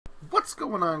What's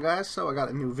going on, guys? So I got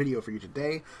a new video for you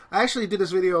today. I actually did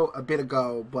this video a bit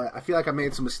ago, but I feel like I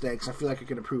made some mistakes. I feel like I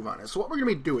can improve on it. So what we're going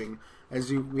to be doing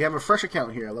is we have a fresh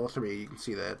account here, level 3. You can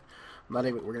see that. We're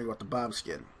going to go with the Bob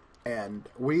skin. And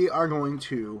we are going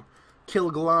to kill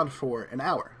Glod for an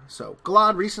hour. So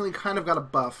Glod recently kind of got a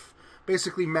buff.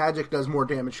 Basically, magic does more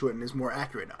damage to it and is more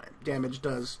accurate on it. Damage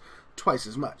does twice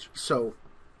as much. So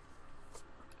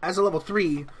as a level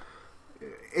 3...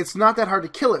 it's not that hard to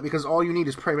kill it because all you need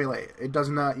is prey melee. It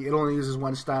only uses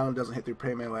one style and doesn't hit through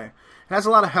prey melee. It has a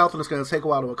lot of health and it's going to take a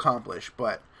while to accomplish,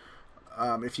 but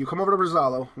if you come over to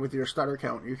Brazalo with your starter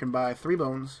account, you can buy 3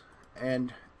 bones,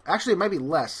 and actually it might be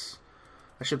less.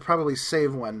 I should probably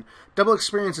save one. Double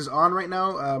experience is on right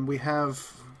now. We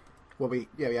have over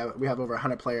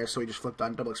 100 players, so we just flipped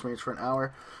on double experience for an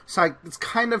hour. So it's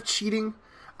kind of cheating.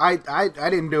 I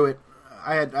didn't do it.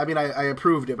 I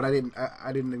approved it, but I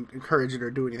didn't encourage it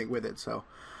or do anything with it. So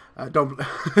don't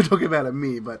get mad at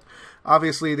me. But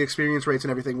obviously, the experience rates and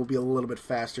everything will be a little bit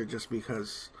faster just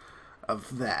because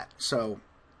of that. So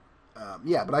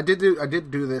yeah, but I did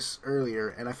do this earlier,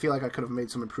 and I feel like I could have made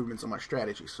some improvements on my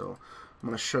strategy. So I'm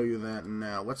going to show you that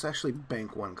now. Let's actually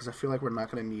bank one because I feel like we're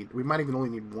not going to need. We might even only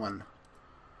need one.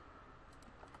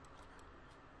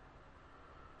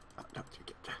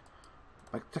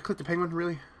 Like, did I click the penguin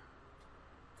really?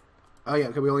 Oh yeah,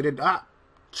 okay, we only did,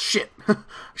 shit.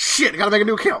 Shit, I gotta make a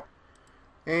new account.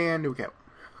 And new account.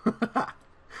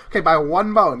 Okay, buy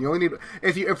 1 bone. You only need,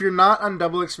 if you're not on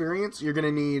double experience, you're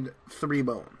gonna need 3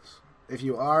 bones. If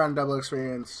you are on double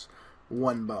experience,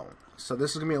 1 bone. So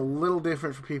this is gonna be a little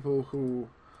different for people who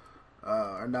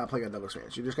are not playing on double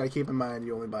experience. You just gotta keep in mind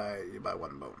you buy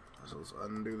 1 bone. So let's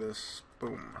undo this.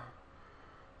 Boom.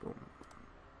 Boom.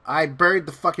 I buried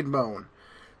the fucking bone.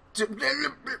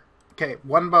 Okay,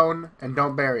 1 bone, and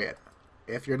don't bury it.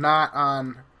 If you're not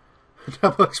on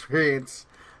double experience,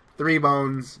 3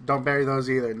 bones. Don't bury those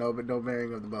either. No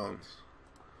burying of the bones.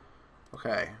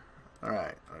 Okay.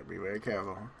 Alright. Be very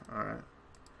careful. Alright.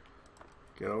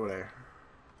 Get over there.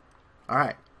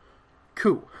 Alright.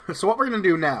 Cool. So what we're going to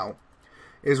do now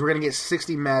is we're going to get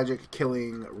 60 magic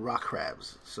killing rock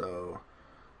crabs. So,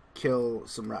 kill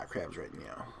some rock crabs right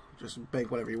now. Just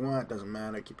bank whatever you want. Doesn't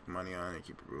matter. Keep your money on you.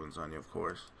 Keep your runes on you, of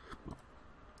course.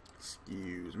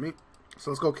 Excuse me. So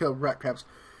let's go kill rat crabs.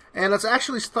 And let's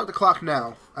actually start the clock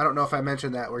now. I don't know if I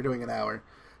mentioned that. We're doing an hour.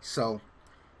 So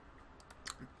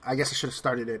I guess I should have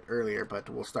started it earlier, but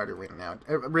we'll start it right now.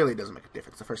 It really doesn't make a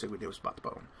difference. The first thing we do is spot the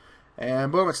bone.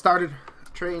 And boom, it started.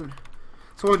 Train.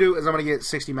 So what we'll do is I'm going to get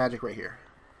 60 magic right here.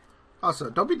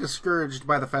 Also, don't be discouraged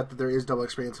by the fact that there is double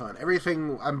experience on.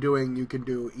 Everything I'm doing you can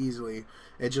do easily.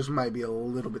 It just might be a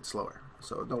little bit slower.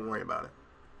 So don't worry about it.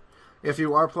 If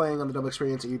you are playing on the double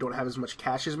experience and you don't have as much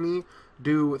cash as me,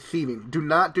 do thieving. Do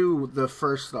not do the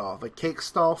first stall. The cake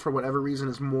stall, for whatever reason,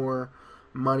 is more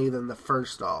money than the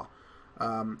first stall.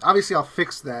 Obviously, I'll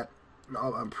fix that.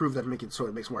 I'll improve that to make it so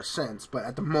it makes more sense. But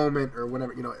at the moment, or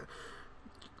whenever,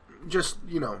 just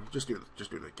do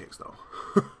the cake stall.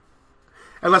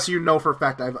 Unless you know for a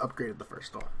fact I've upgraded the first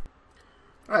stall.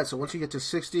 Alright, so once you get to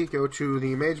 60, go to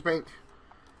the mage bank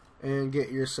and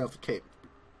get yourself a cape.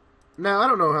 Now, I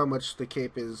don't know how much the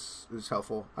cape is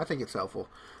helpful. I think it's helpful.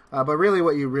 But really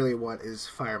what you really want is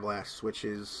Fire Blast, which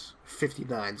is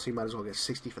 59, so you might as well get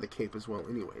 60 for the cape as well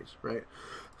anyways, right?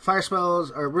 Fire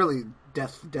spells are really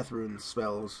death rune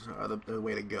spells are the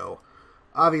way to go.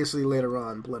 Obviously, later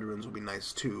on, blood runes will be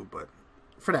nice too, but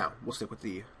for now, we'll stick with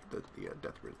the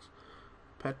death runes.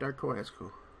 Pet Dark Core, that's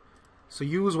cool. So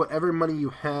use whatever money you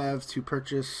have to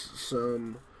purchase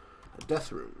some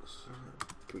death runes.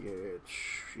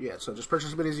 Yeah, so just purchase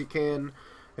as many as you can.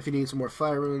 If you need some more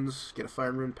fire runes, get a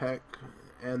fire rune pack,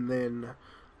 and then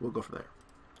we'll go from there.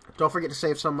 Don't forget to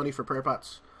save some money for prayer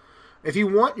pots. If you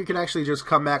want, you can actually just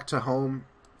come back to home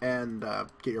and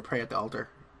get your prayer at the altar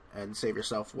and save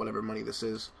yourself whatever money this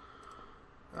is.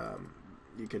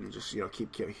 You can just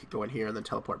keep going here and then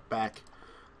teleport back.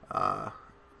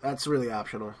 That's really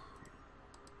optional.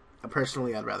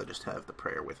 Personally, I'd rather just have the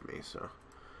prayer with me. So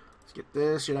let's get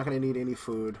this. You're not going to need any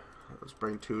food. Let's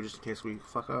bring 2 just in case we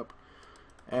fuck up.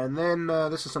 And then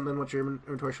this is something what your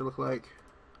inventory should look like.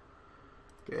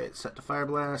 Okay, it's set to Fire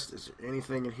Blast. Is there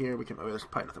anything in here we can? Oh, there's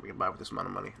probably nothing we can buy with this amount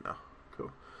of money. No,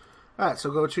 cool. All right, so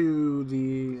go to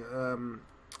the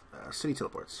city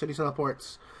teleports. City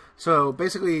teleports. So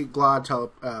basically, Glod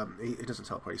he doesn't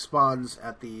teleport. He spawns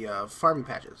at the farming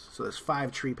patches. So there's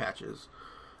 5 tree patches.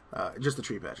 Just the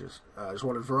tree patches. There's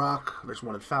one in Varrock. There's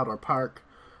one in Faldor Park.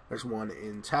 There's one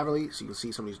in Taverley. So you can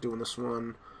see somebody's doing this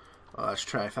one. Let's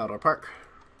try Faldor Park.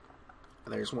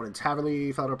 There's one in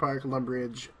Taverley, Faldor Park,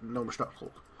 Lumbridge, Gnome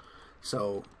Stronghold.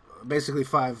 So basically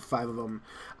five of them.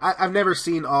 I've never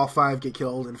seen all 5 get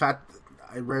killed. In fact,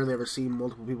 I rarely ever see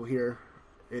multiple people here.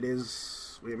 It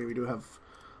is, I mean, we do have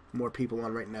more people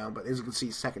on right now, but as you can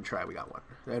see, second try, we got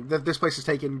one. If this place is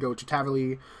taken, go to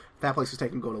Taverley. If that place is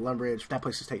taken, go to Lumbridge. If that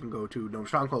place is taken, go to Gnome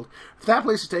Stronghold. If that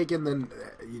place is taken, then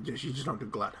you just don't do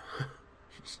Glod. You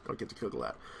just don't get to kill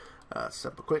Glod.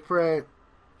 Set up a quick fray,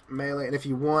 melee, and if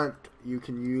you want, you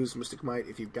can use Mystic Might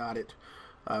if you got it.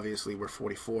 Obviously, we're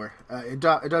 44. It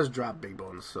does drop big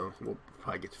bones, so we'll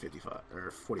probably get to 55 or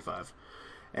 45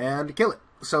 and kill it.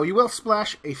 So you will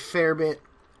splash a fair bit.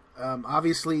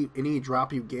 Obviously, any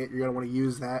drop you get, you're going to want to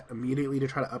use that immediately to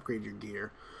try to upgrade your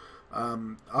gear.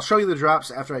 I'll show you the drops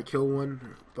after I kill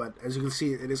one, but as you can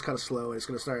see, it is kind of slow. It's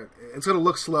going to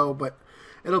look slow, but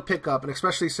it'll pick up, and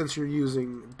especially since you're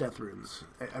using death runes,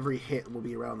 every hit will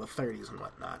be around the 30s and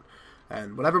whatnot.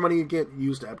 And whatever money you get,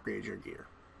 use to upgrade your gear.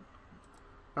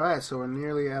 Alright, so we're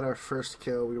nearly at our first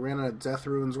kill. We ran out of death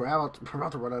runes. We're about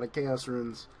to run out of chaos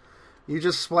runes. You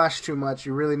just splash too much.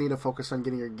 You really need to focus on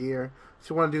getting your gear. If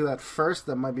you want to do that first,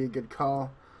 that might be a good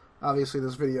call. Obviously,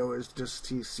 this video is just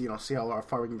to see how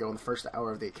far we can go in the first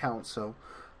hour of the account, so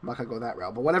I'm not going to go that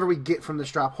route. But whatever we get from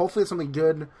this drop, hopefully it's something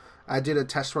good. I did a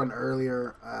test run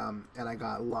earlier, and I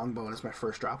got longbow as my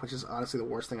first drop, which is honestly the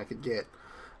worst thing I could get.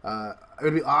 It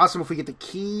would be awesome if we get the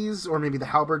keys, or maybe the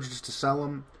halberds just to sell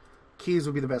them. Keys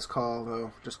would be the best call,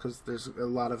 though, just because there's a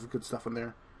lot of good stuff in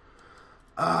there.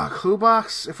 Clue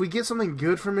box, if we get something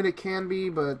good from it, it can be,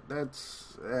 but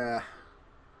that's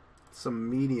some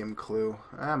medium clue.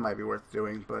 That might be worth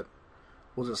doing, but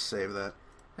we'll just save that.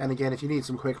 And again, if you need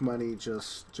some quick money,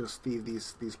 just thieve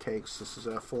these cakes. This is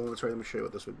a full inventory. Let me show you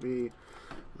what this would be.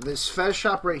 This Fez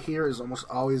shop right here is almost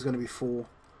always going to be full.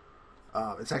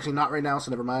 It's actually not right now, so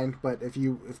never mind. But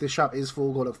if this shop is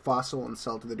full, go to Fossil and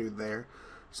sell to the dude there.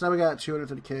 So now we got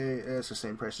 230k. It's the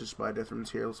same price, just buy death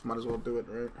runes here. Let's might as well do it,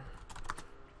 right?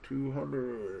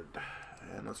 200,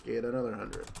 and let's get another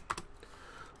 100.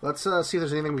 Let's see if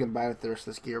there's anything we can buy with the rest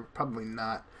of this gear. Probably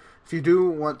not. If you do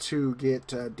want to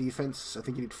get defense, I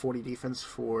think you need 40 defense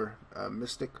for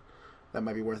Mystic. That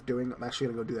might be worth doing. I'm actually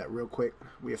going to go do that real quick.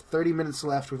 We have 30 minutes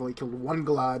left. We've only killed 1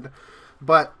 Glod.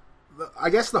 But I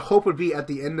guess the hope would be at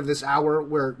the end of this hour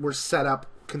where we're set up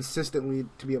consistently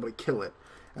to be able to kill it.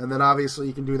 And then obviously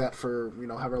you can do that for,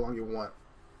 however long you want.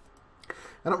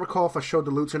 I don't recall if I showed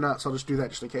the loots or not, so I'll just do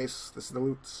that just in case. This is the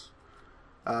loots.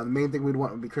 The main thing we'd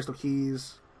want would be crystal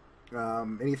keys.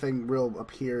 Anything real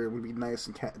up here would be nice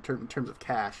in terms of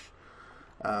cash.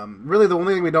 Really, the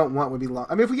only thing we don't want would be long.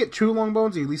 I mean, if we get 2 long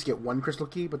bones, you at least get 1 crystal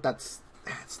key, but that's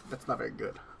not very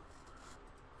good.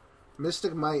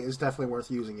 Mystic Might is definitely worth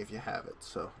using if you have it,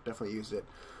 so definitely use it.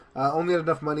 Only had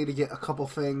enough money to get a couple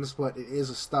things, but it is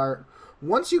a start.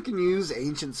 Once you can use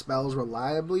ancient spells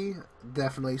reliably,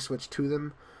 definitely switch to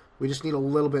them. We just need a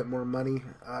little bit more money.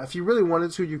 If you really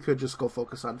wanted to, you could just go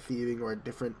focus on thieving or a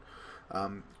different,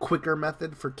 quicker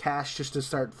method for cash just to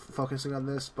start focusing on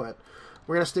this, but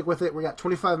we're going to stick with it. We got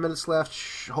 25 minutes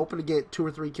left, hoping to get 2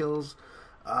 or 3 kills.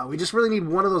 We just really need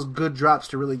one of those good drops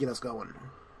to really get us going.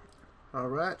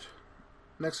 Alright.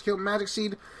 Next kill, Magic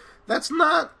Seed. That's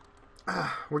not...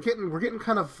 we're getting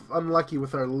kind of unlucky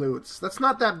with our loots. That's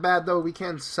not that bad, though. We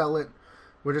can sell it.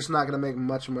 We're just not going to make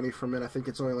much money from it. I think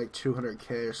it's only like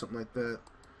 200k or something like that.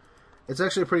 It's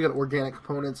actually pretty good organic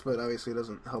components, but obviously it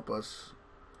doesn't help us.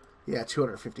 Yeah,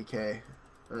 250k.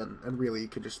 And really, you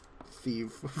could just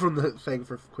thieve from the thing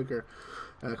for quicker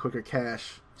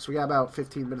cash. So we got about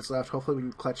 15 minutes left. Hopefully we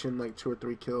can clutch in like 2 or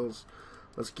 3 kills.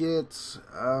 Let's get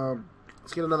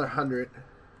another 100.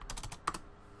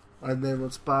 And then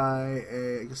let's buy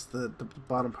I guess the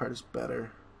bottom part is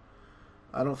better.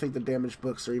 I don't think the damage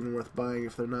books are even worth buying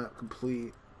if they're not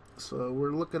complete. So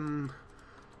we're looking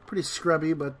pretty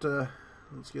scrubby, but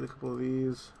let's get a couple of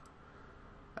these.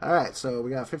 Alright, so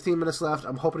we got 15 minutes left.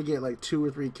 I'm hoping to get like 2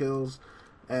 or 3 kills.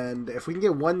 And if we can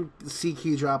get 1 C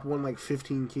key drop, 1 like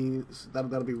 15 keys,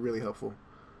 that'll be really helpful.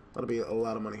 That'll be a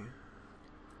lot of money.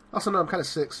 Also, no, I'm kind of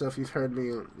sick, so if you've heard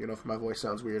me, if my voice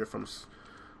sounds weird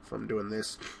from doing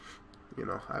this,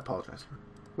 I apologize.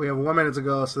 We have 1 minute to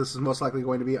go, so this is most likely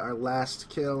going to be our last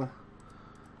kill.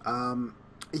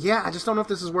 Yeah, I just don't know if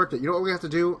this is worth it. You know what we have to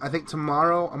do? I think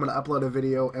tomorrow I'm going to upload a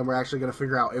video, and we're actually going to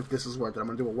figure out if this is worth it. I'm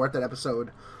going to do a worth it episode.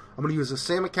 I'm going to use the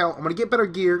same account. I'm going to get better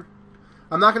gear.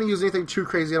 I'm not going to use anything too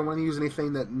crazy. I don't want to use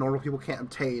anything that normal people can't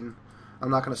obtain. I'm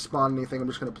not going to spawn anything. I'm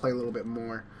just going to play a little bit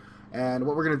more. And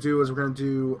what we're going to do is we're going to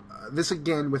do this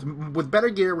again with better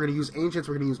gear. We're going to use ancients.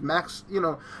 We're going to use not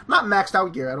maxed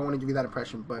out gear. I don't want to give you that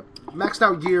impression, but maxed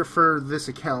out gear for this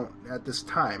account at this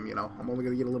time. I'm only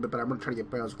going to get a little bit better. I'm going to try to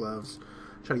get Barrow's gloves.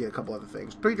 Try to get a couple other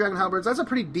things. 3 dragon halberds. That's a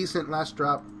pretty decent last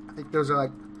drop. I think those are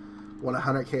like, what,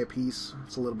 100K a piece.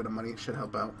 It's a little bit of money. It should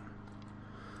help out.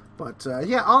 But,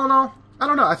 yeah, all in all, I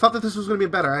don't know. I thought that this was going to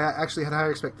be better. I actually had higher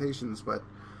expectations, but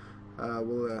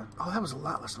oh, that was a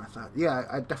lot less than I thought. Yeah,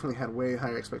 I definitely had way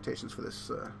higher expectations for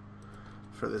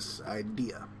this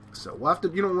idea. So we'll have to,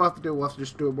 you know what we'll have to do? We'll have to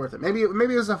just do it worth it. Maybe it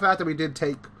was the fact that we did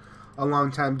take a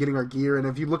long time getting our gear, and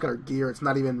if you look at our gear, it's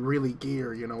not even really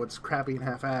gear, you know, it's crappy and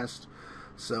half-assed.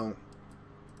 So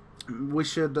we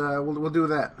should, we'll do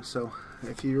that. So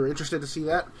if you're interested to see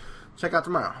that, check out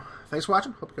tomorrow. Thanks for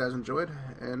watching. Hope you guys enjoyed,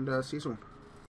 and see you soon.